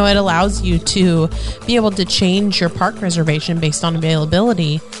else. It allows you to be able to change your park reservation based on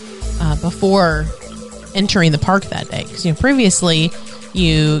availability before entering the park that day. Because, previously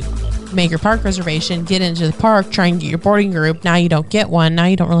you make your park reservation, get into the park, try and get your boarding group. Now you don't get one. Now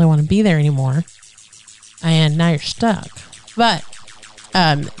you don't really want to be there anymore. and now you're stuck. But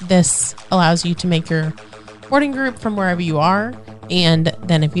this allows you to make your boarding group from wherever you are, and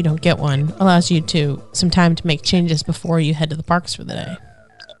then if you don't get one, allows you to some time to make changes before you head to the parks for the day.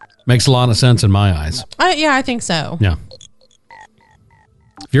 Makes a lot of sense in my eyes. Yeah, I think so. Yeah.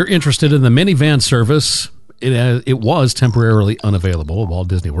 If you're interested in the minivan service, it was temporarily unavailable at Walt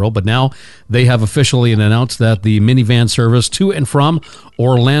Disney World, but now they have officially announced that the minivan service to and from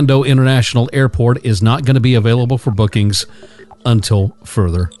Orlando International Airport is not going to be available for bookings until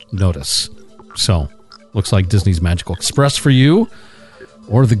further notice. So, looks like Disney's Magical Express for you,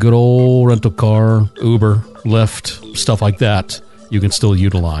 or the good old rental car, Uber, Lyft, stuff like that, you can still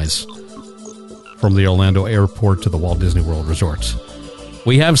utilize from the Orlando Airport to the Walt Disney World resorts.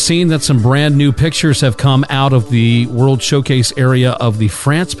 We have seen that some brand new pictures have come out of the World Showcase area of the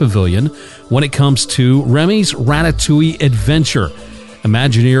France Pavilion when it comes to Remy's Ratatouille Adventure.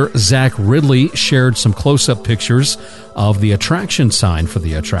 Imagineer Zach Ridley shared some close-up pictures of the attraction sign for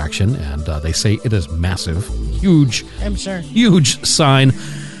the attraction, and they say it is massive, huge, I'm sure, huge sign.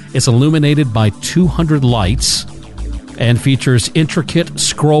 It's illuminated by 200 lights and features intricate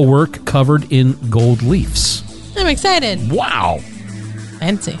scroll work covered in gold leaves. I'm excited. Wow.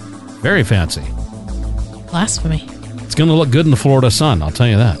 Fancy. Very fancy. Blasphemy. It's going to look good in the Florida sun, I'll tell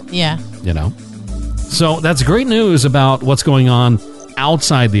you that. Yeah. You know? So that's great news about what's going on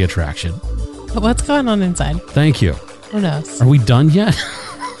outside the attraction. But what's going on inside? Thank you. Who knows? Are we done yet?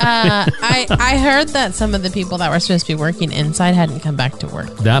 I heard that some of the people that were supposed to be working inside hadn't come back to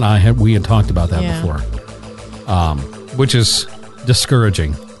work. That we had talked about that before. Which is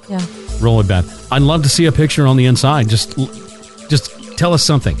discouraging. Yeah. Really bad. I'd love to see a picture on the inside. Just tell us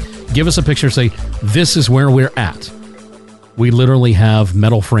something. Give us a picture. Say, this is where we're at. We literally have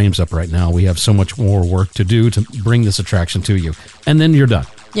metal frames up right now. We have so much more work to do to bring this attraction to you. And then you're done.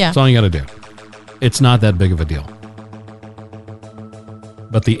 Yeah. That's all you got to do. It's not that big of a deal.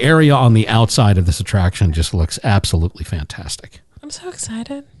 But the area on the outside of this attraction just looks absolutely fantastic. I'm so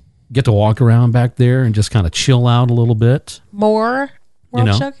excited. Get to walk around back there and just kind of chill out a little bit. More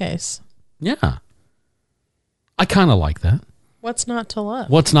World Showcase. Yeah. I kind of like that. What's not to love?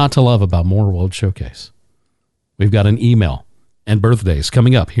 What's not to love about more World Showcase? We've got an email and birthdays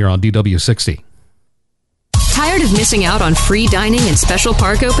coming up here on DW60. Tired of missing out on free dining and special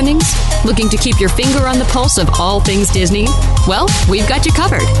park openings? Looking to keep your finger on the pulse of all things Disney? Well, we've got you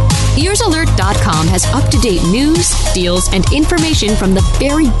covered. EarsAlert.com has up-to-date news, deals, and information from the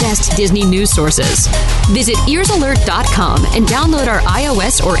very best Disney news sources. Visit EarsAlert.com and download our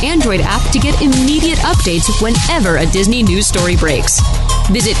iOS or Android app to get immediate updates whenever a Disney news story breaks.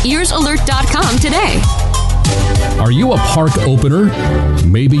 Visit EarsAlert.com today. Are you a park opener?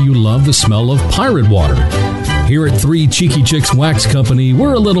 Maybe you love the smell of pirate water. Here at 3 Cheeky Chicks Wax Company,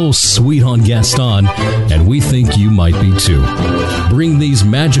 we're a little sweet on Gaston, and we think you might be too. Bring these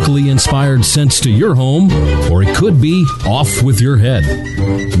magically inspired scents to your home, or it could be off with your head.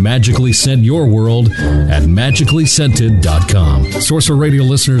 Magically scent your world at magicallyscented.com. Sorcerer Radio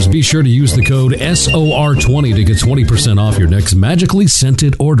listeners, be sure to use the code SOR20 to get 20% off your next magically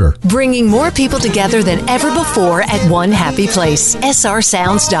scented order. Bringing more people together than ever before at one happy place.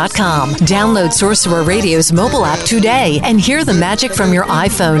 SRSounds.com. Download Sorcerer Radio's mobile app today and hear the magic from your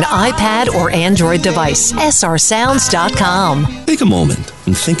iPhone, iPad, or Android device. SRSounds.com. Take a moment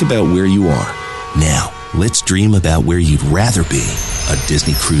and think about where you are. Now, let's dream about where you'd rather be. A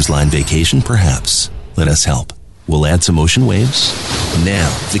Disney Cruise Line vacation, perhaps. Let us help. We'll add some ocean waves. Now,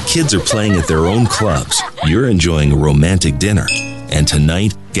 the kids are playing at their own clubs. You're enjoying a romantic dinner. And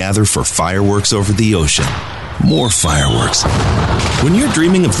tonight, gather for fireworks over the ocean. More fireworks. When you're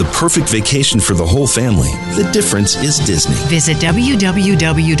dreaming of the perfect vacation for the whole family, the difference is Disney. Visit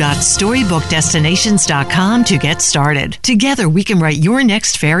www.storybookdestinations.com to get started. Together, we can write your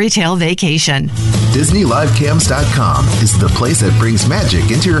next fairy tale vacation. DisneyLiveCams.com is the place that brings magic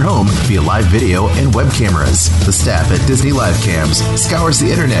into your home via live video and web cameras. The staff at Disney Live Cams scours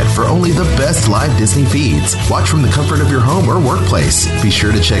the internet for only the best live Disney feeds. Watch from the comfort of your home or workplace. Be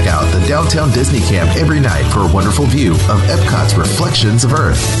sure to check out the Downtown Disney Camp every night for a wonderful view of Epcot's Reflections of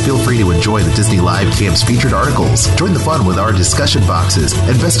Earth. Feel free to enjoy the Disney Live Camps featured articles. Join the fun with our discussion boxes.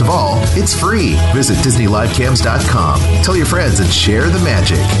 And best of all, it's free. Visit DisneyLiveCams.com. Tell your friends and share the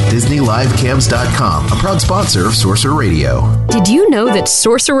magic. DisneyLiveCams.com, a proud sponsor of Sorcerer Radio. Did you know that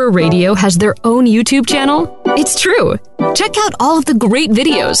Sorcerer Radio has their own YouTube channel? It's true. Check out all of the great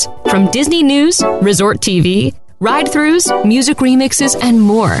videos from Disney News, Resort TV, ride-throughs, music remixes, and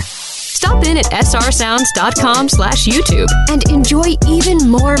more. Stop in at srsounds.com/YouTube and enjoy even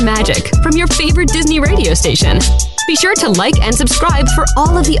more magic from your favorite Disney radio station. Be sure to like and subscribe for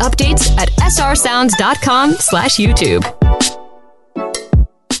all of the updates at srsounds.com/YouTube.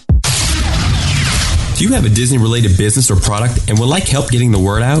 Do you have a Disney-related business or product and would like help getting the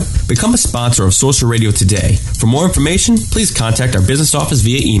word out? Become a sponsor of Sorcerer Radio today. For more information, please contact our business office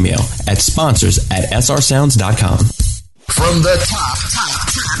via email at sponsors@srsounds.com. From the top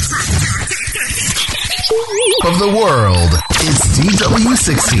of the world, it's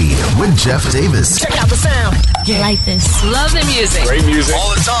DW60 with Jeff Davis. Check out the sound. You like this? Love the music. Great music.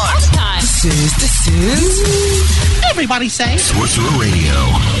 All the time. Everybody say Sorcerer Radio,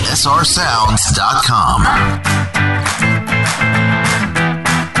 srsounds.com.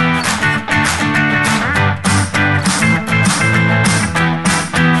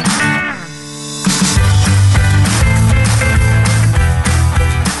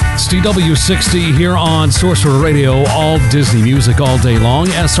 DW60 here on Sorcerer Radio, all Disney music all day long,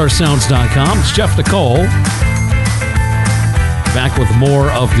 srsounds.com. It's Jeff Nicole, back with more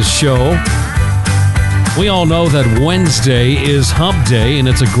of the show. We all know that Wednesday is Hump Day, and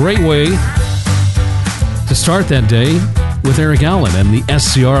it's a great way to start that day with Eric Allen and the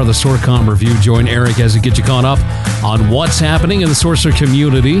SCR, the Sorcom Review. Join Eric as he gets you caught up on what's happening in the Sorcerer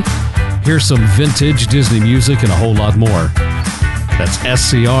community. Here's some vintage Disney music and a whole lot more. That's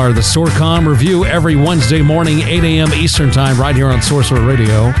SCR, the Sorcom Review, every Wednesday morning, 8 a.m. Eastern Time, right here on Sorcerer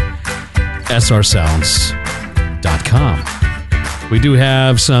Radio, srsounds.com. We do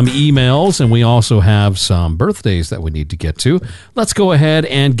have some emails, and we also have some birthdays that we need to get to. Let's go ahead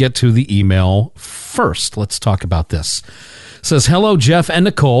and get to the email first. Let's talk about this. It says, hello, Jeff and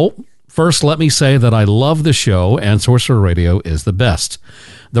Nicole. First, let me say that I love the show, and Sorcerer Radio is the best.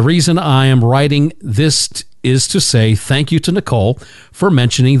 The reason I am writing this is to say thank you to Nicole for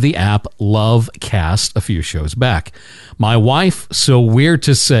mentioning the app Lovecast a few shows back. My wife, so weird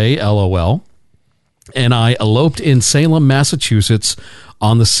to say, LOL, and I eloped in Salem, Massachusetts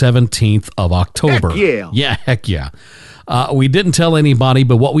on the 17th of October. Heck yeah. Yeah, heck yeah. We didn't tell anybody,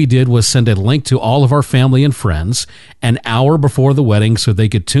 but what we did was send a link to all of our family and friends an hour before the wedding so they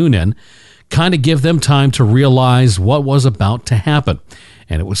could tune in, kind of give them time to realize what was about to happen.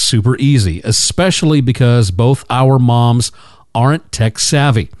 And it was super easy, especially because both our moms aren't tech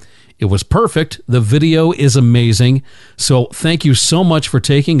savvy. It was perfect. The video is amazing. So thank you so much for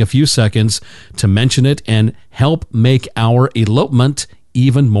taking a few seconds to mention it and help make our elopement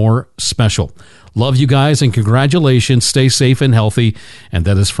even more special. Love you guys and congratulations. Stay safe and healthy. And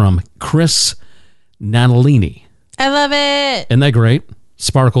that is from Chris Natalini. I love it. Isn't that great?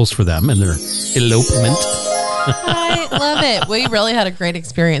 Sparkles for them and their elopement. I love it. We really had a great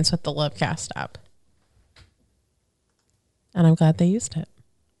experience with the Lovecast app. And I'm glad they used it.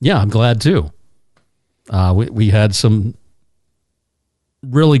 Yeah, I'm glad too. We had some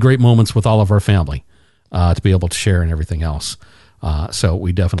really great moments with all of our family to be able to share and everything else. So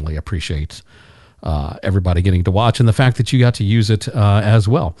we definitely appreciate everybody getting to watch and the fact that you got to use it as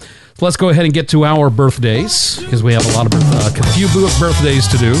well. So let's go ahead and get to our birthdays because we have a lot of a few birthdays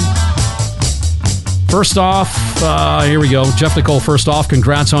to do. First off, here we go. Jeff Nicole, first off,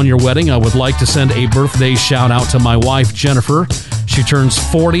 congrats on your wedding. I would like to send a birthday shout out to my wife, Jennifer. She turns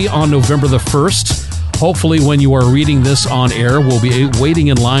 40 on November the 1st. Hopefully, when you are reading this on air, we'll be waiting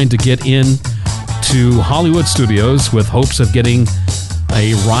in line to get in to Hollywood Studios with hopes of getting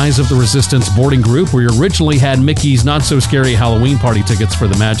a Rise of the Resistance boarding group. We originally had Mickey's Not So Scary Halloween Party tickets for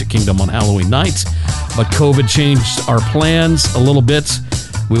the Magic Kingdom on Halloween night, but COVID changed our plans a little bit.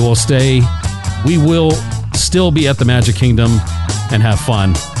 We will still be at the Magic Kingdom and have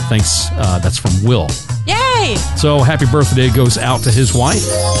fun. Thanks. That's from Will. Yay! So happy birthday goes out to his wife,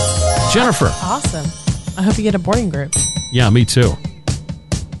 Jennifer. Awesome. I hope you get a boarding group. Yeah, me too.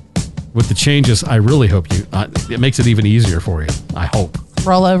 With the changes, I really hope it makes it even easier for you. I hope.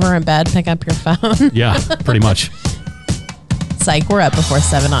 Roll over in bed, pick up your phone. Yeah, pretty much. Psych, we're up before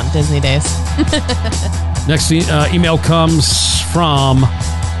 7 on Disney days. Next email comes from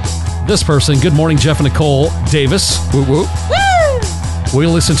this person. Good morning, Jeff and Nicole Davis. Woo woo. Woo! We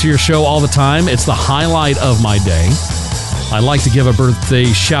listen to your show all the time. It's the highlight of my day. I'd like to give a birthday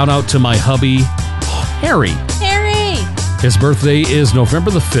shout out to my hubby, Harry. Harry! His birthday is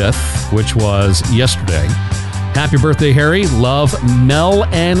November the 5th, which was yesterday. Happy birthday, Harry. Love, Mel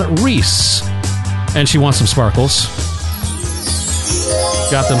and Reese. And she wants some sparkles.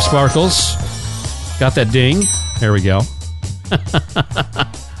 Got them sparkles. Got that ding. There we go.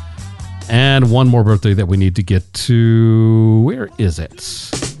 And one more birthday that we need to get to. Where is it?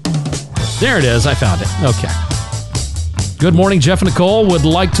 There it is. I found it. Okay. Good morning, Jeff and Nicole. Would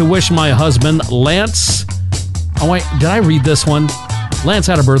like to wish my husband, Lance. Oh, wait, did I read this one? Lance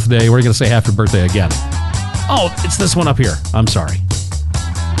had a birthday. We're going to say happy birthday again. Oh, it's this one up here. I'm sorry.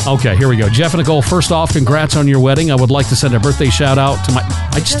 Okay, here we go. Jeff and Nicole, first off, congrats on your wedding. I would like to send a birthday shout out to my...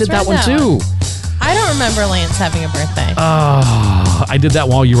 I just did that one too. I don't remember Lance having a birthday. Oh, I did that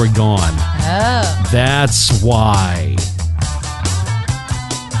while you were gone. Oh. That's why.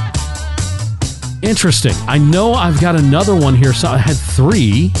 Interesting. I know I've got another one here. So I had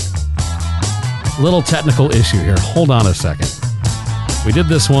 3. Little technical issue here. Hold on a second. We did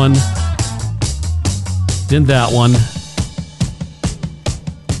this one. Did that one.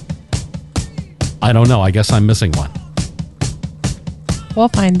 I don't know. I guess I'm missing one. We'll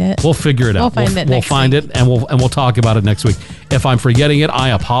find it. We'll figure it out. We'll find it and we'll talk about it next week. If I'm forgetting it, I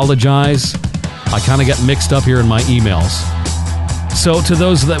apologize. I kind of got mixed up here in my emails. So to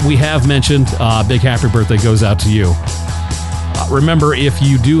those that we have mentioned, big happy birthday goes out to you. Remember, if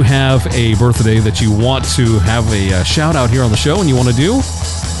you do have a birthday that you want to have a shout out here on the show and you want to do,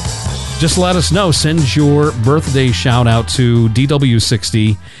 just let us know. Send your birthday shout out to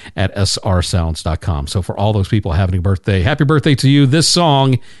DW60@srsounds.com. So for all those people having a birthday, happy birthday to you. This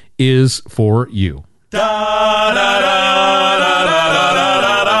song is for you.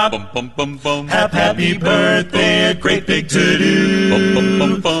 Happy birthday, a great big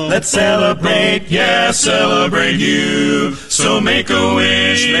to-do. Let's celebrate, yeah, celebrate you. So make a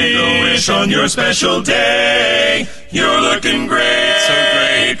wish on your special day. You're looking great, so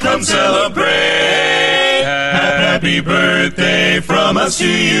great, come celebrate. Happy birthday from us to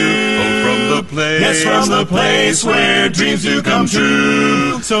you. Oh, from the place, yes, from the place where dreams do come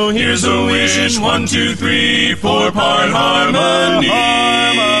true. So here's a wish, 1, 2, 3, 4-part harmony.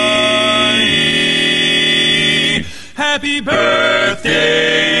 Happy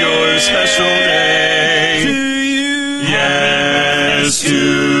birthday, your special day. To you. Yes, to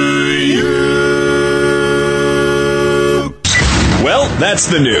you. Well, that's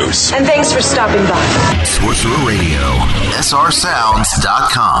the news. And thanks for stopping by. Sorcerer Radio,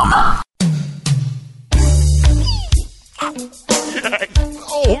 srsounds.com.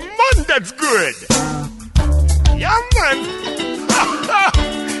 Oh, man, that's good. Yeah, man.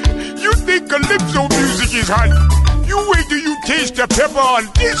 You think calypso music is hot? You wait till you taste the pepper on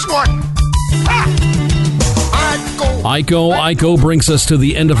this one. Iko brings us to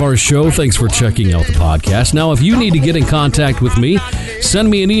the end of our show. Thanks for checking out the podcast. Now, if you need to get in contact with me, send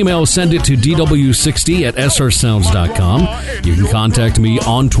me an email. Send it to dw60@srsounds.com. You can contact me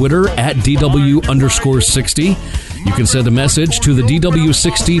on Twitter at DW_60. You can send a message to the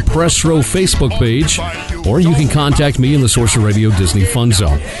DW60 Press Row Facebook page, or you can contact me in the Sorcerer Radio Disney Fun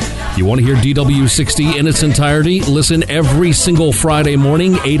Zone. You want to hear DW60 in its entirety? Listen every single Friday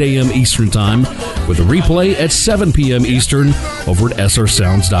morning, 8 a.m. Eastern Time, with a replay at 7 p.m. Eastern over at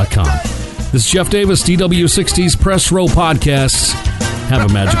srsounds.com. This is Jeff Davis, DW60's Press Row Podcasts. Have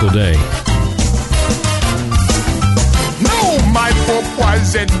a magical day. No, my pop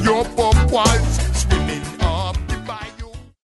wasn't your